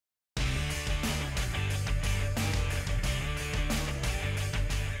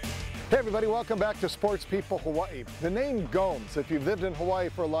Hey everybody, welcome back to Sports People Hawaii. The name Gomes, if you've lived in Hawaii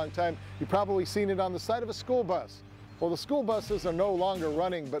for a long time, you've probably seen it on the side of a school bus. Well, the school buses are no longer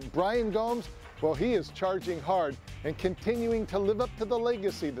running, but Bryan Gomes, well, he is charging hard and continuing to live up to the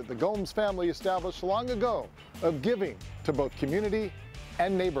legacy that the Gomes family established long ago of giving to both community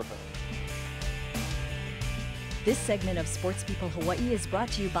and neighborhood. This segment of Sports People Hawaii is brought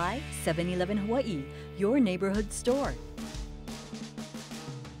to you by 7-Eleven Hawaii, your neighborhood store.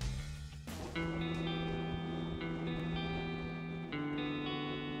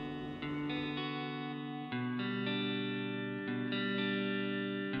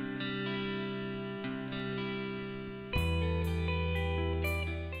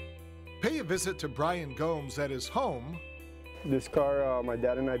 Pay a visit to Bryan Gomes at his home. This car my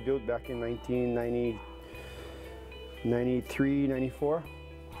dad and I built back in 1993, 94.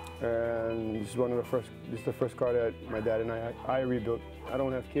 And this is the first car that my dad and I rebuilt. I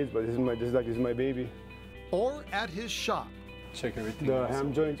don't have kids, but this is my baby. Or at his shop. Check everything. The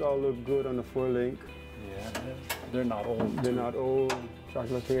ham joints all look good on the 4-link. Yeah, they're not old. They're not old.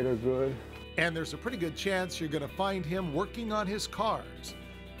 Chocolate tape are good. And there's a pretty good chance you're going to find him working on his cars.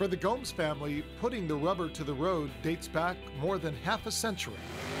 For the Gomes family, putting the rubber to the road dates back more than half a century.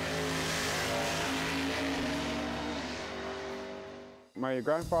 My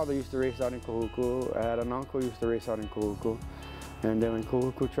grandfather used to race out in Kahuku. I had an uncle who used to race out in Kahuku. And then when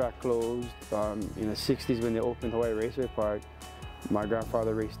Kahuku track closed, in the 60s when they opened Hawaii Raceway Park, my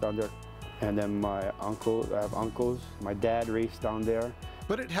grandfather raced down there. And then I have uncles, my dad raced down there.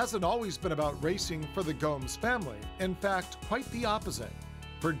 But it hasn't always been about racing for the Gomes family. In fact, quite the opposite.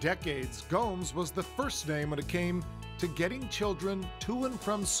 For decades, Gomes was the first name when it came to getting children to and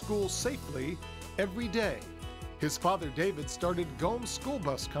from school safely every day. His father, David, started Gomes School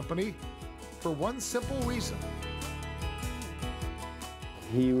Bus Company for one simple reason.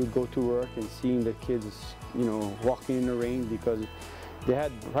 He would go to work and seeing the kids, walking in the rain because they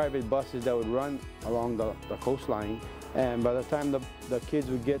had private buses that would run along the coastline. And by the time the kids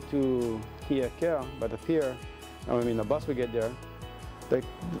would get to Hiakea, by the pier, the bus would get there,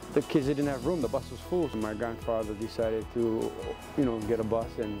 the kids didn't have room, the bus was full. So my grandfather decided to, get a bus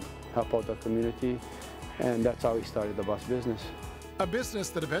and help out the community, and that's how he started the bus business. A business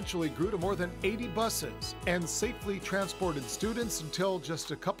that eventually grew to more than 80 buses and safely transported students until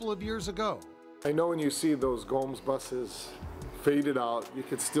just a couple of years ago. I know when you see those Gomes buses faded out, you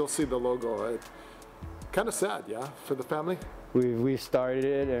can still see the logo. Kind of sad, yeah, for the family? We started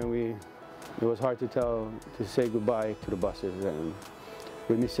it, and it was hard to say goodbye to the buses, and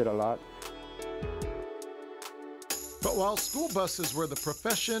we miss it a lot. But while school buses were the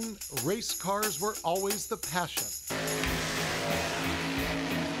profession, race cars were always the passion.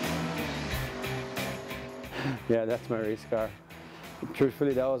 Yeah, that's my race car.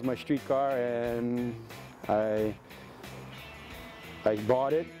 Truthfully, that was my street car, and I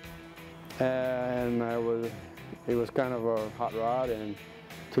bought it, and it was kind of a hot rod, and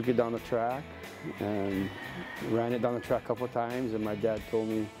took it down the track and ran it down the track a couple of times, and my dad told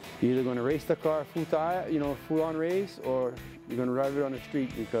me, you're either going to race the car full-on race, or you're going to drive it on the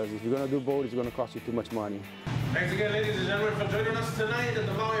street, because if you're going to do both, it's going to cost you too much money. Thanks again, ladies and gentlemen, for joining us tonight at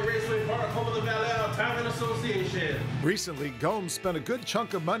the Maui Raceway Park, home of the Vallejo Tavern Association. Recently, Gomes spent a good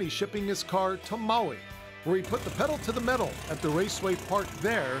chunk of money shipping his car to Maui, where he put the pedal to the metal at the Raceway Park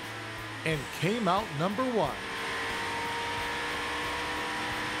there and came out number one.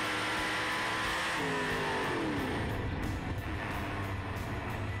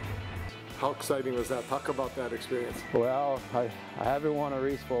 How exciting was that? Talk about that experience. Well, I haven't won a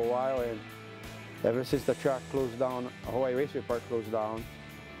race for a while, and ever since the track closed down, Hawaii Raceway Park closed down,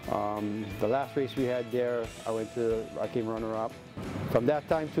 the last race we had there, I came runner-up. From that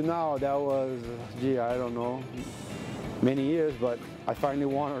time to now, that was, I don't know, many years, but I finally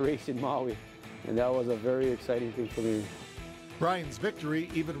won a race in Maui, and that was a very exciting thing for me. Bryan's victory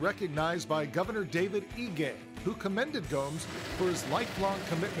even recognized by Governor David Ige, who commended Gomes for his lifelong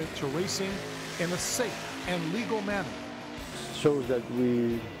commitment to racing in a safe and legal manner. Shows that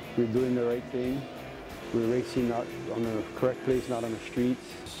we're doing the right thing. We're racing out on the correct place, not on the streets.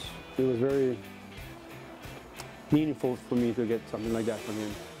 It was very meaningful for me to get something like that from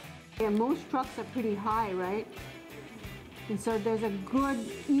him. Yeah, most trucks are pretty high, right? And so there's a good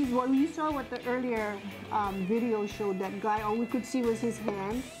ease. What you saw what the earlier video showed, that guy, all we could see was his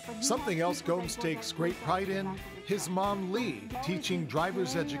hand. Something else Gomes takes great pride in, his mom Lee, teaching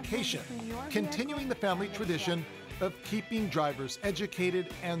drivers education, continuing the family tradition of keeping drivers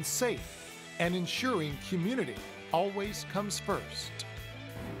educated and safe, and ensuring community always comes first.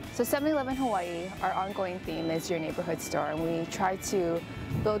 So 7-Eleven Hawaii, our ongoing theme is your neighborhood store, and we try to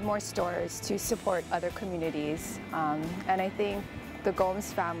build more stores to support other communities. And I think the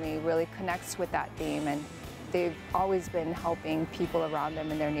Gomes family really connects with that theme, and they've always been helping people around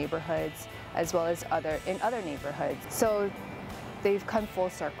them in their neighborhoods as well as in other neighborhoods. So they've come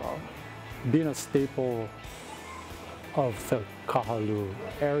full circle. Being a staple of the Kahalu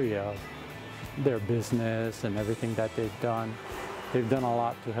area, their business and everything that they've done a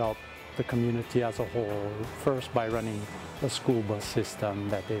lot to help the community as a whole. First by running a school bus system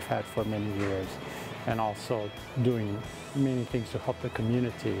that they've had for many years, and also doing many things to help the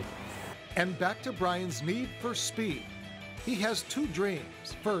community. And back to Bryan's need for speed. He has two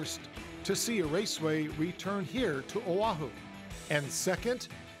dreams. First, to see a raceway return here to Oahu. And second,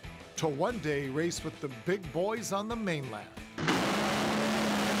 to one day race with the big boys on the mainland.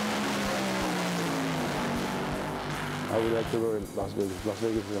 I would like to go in Las Vegas. Las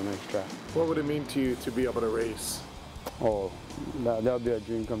Vegas is a nice track. What would it mean to you to be able to race? Oh, that would be a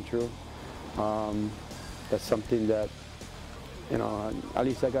dream come true. That's something that, you know, at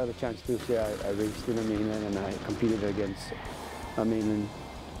least I got a chance to say I raced in the mainland and I competed against a mainland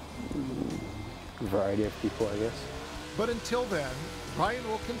variety of people, I guess. But until then, Bryan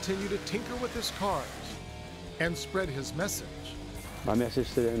will continue to tinker with his cars and spread his message. My message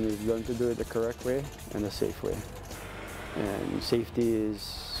to them is learn to do it the correct way and the safe way. And there's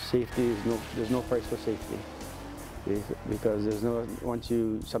no price for safety, because once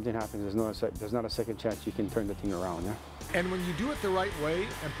something happens, there's not a second chance you can turn the thing around. Yeah? And when you do it the right way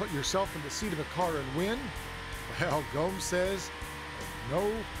and put yourself in the seat of a car and win, well, Gomes says, no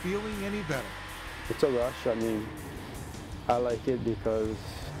feeling any better. It's a rush. I mean, I like it because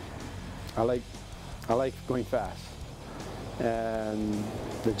I like going fast, and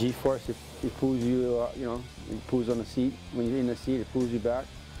the G-force it pulls you, it pulls on the seat. When you're in the seat, it pulls you back.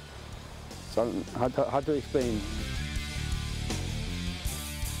 So hard to explain.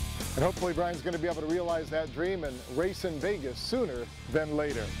 And hopefully Bryan's going to be able to realize that dream and race in Vegas sooner than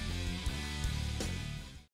later.